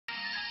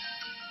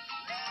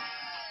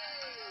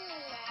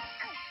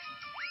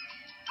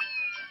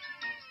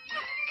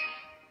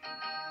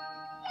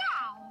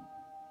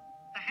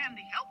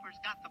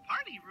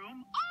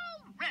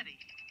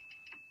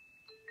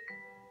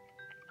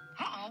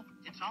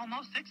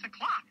almost 6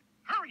 o'clock.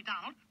 Hurry,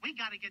 Donald. We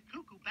gotta get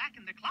Cuckoo back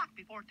in the clock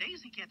before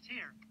Daisy gets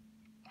here.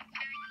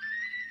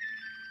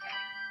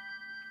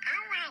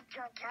 All right,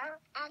 Cuckoo.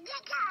 And you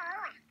go.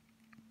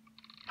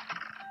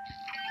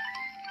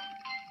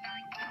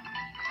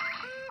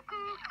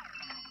 Cuckoo.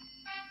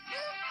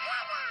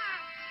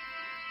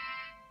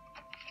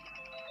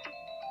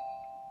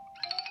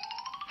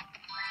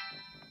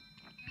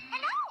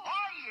 Hello.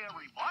 Hi,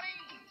 everybody.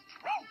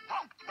 Row,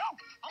 row, row.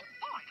 Oh,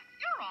 boy.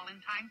 You're all in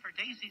time for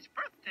Daisy's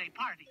birthday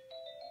party.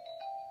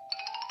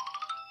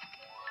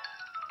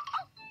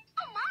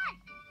 Oh, my.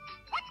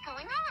 What's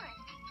going on?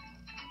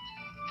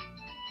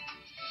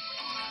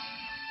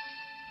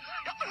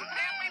 Happy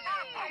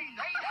birthday,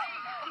 Daisy.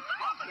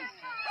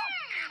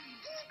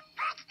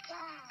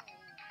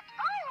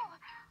 Oh,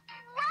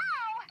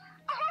 wow.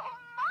 Oh,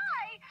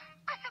 my.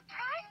 A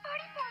surprise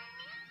party for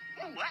me?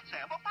 Well, let's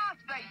have a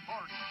birthday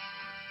party.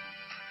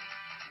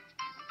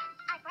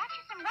 I brought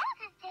you some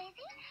roses,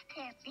 Daisy.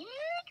 They're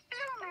big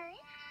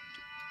bloomers.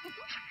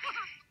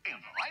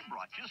 And I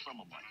brought you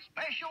some of my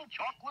special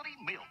chocolatey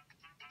milk.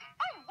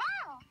 Oh,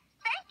 wow.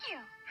 Thank you.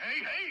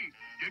 Hey,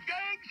 the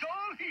gang's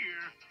all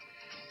here.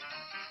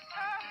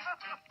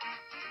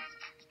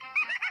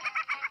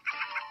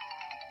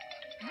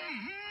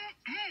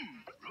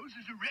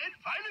 Roses are red,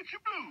 violets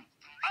are blue.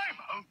 I'm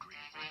hungry.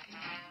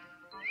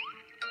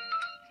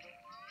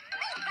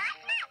 We've got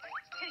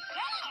nuts to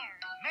share.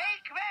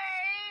 Make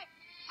way!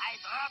 I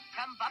brought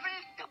some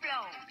bubbles to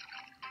blow.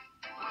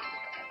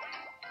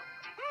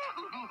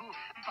 Ooh,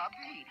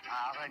 bubbly,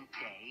 aren't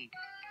they?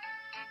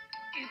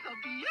 It's a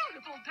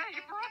beautiful day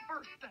for a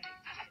birthday.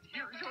 And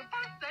here's your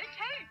birthday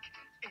cake.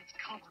 It's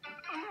covered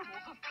with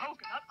oodles of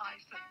coconut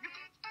icing.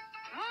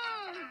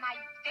 My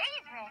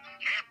favorite.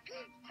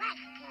 Happy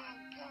birthday,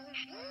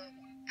 Daisy.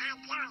 I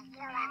got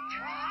you a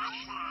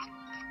present.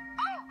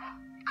 Oh,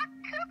 a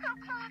cuckoo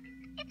clock.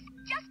 It's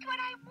just what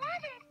I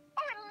wanted.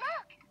 Oh, and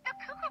look, the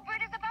cuckoo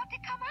bird is about to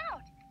come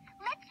out.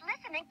 Let's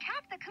listen and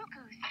count the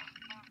cuckoos.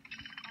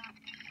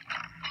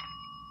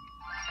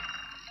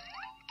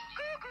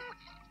 Cuckoo,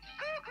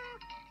 cuckoo,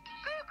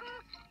 cuckoo,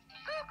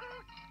 cuckoo,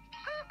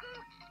 cuckoo,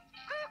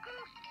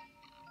 cuckoo.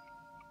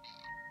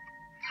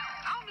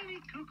 How many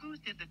cuckoos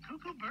did the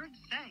cuckoo bird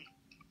say?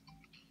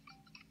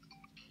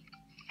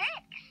 6.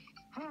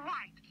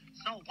 Right.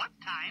 So what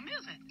time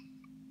is it?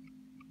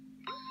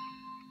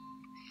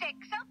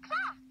 6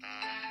 o'clock.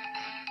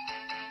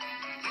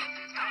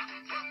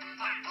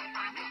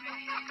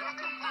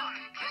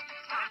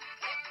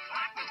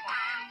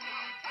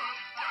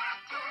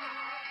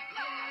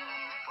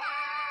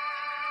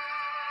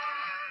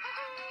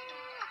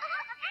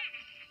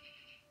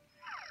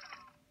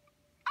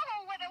 Oh,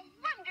 what a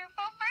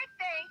wonderful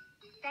birthday.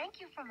 Thank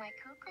you for my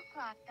cuckoo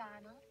clock,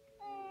 Donald.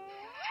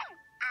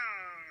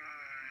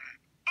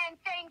 And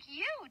thank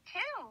you,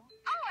 too.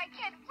 Oh, I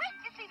can't wait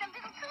to see the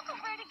little cuckoo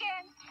bird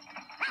again.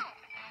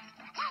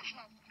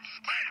 Listen,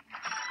 stop.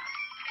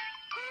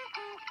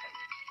 Cuckoo.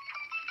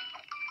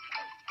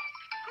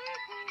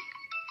 Cuckoo.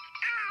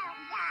 Oh,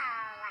 no.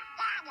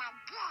 That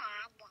again.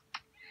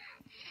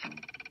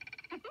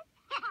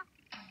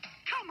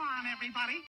 Come on, everybody.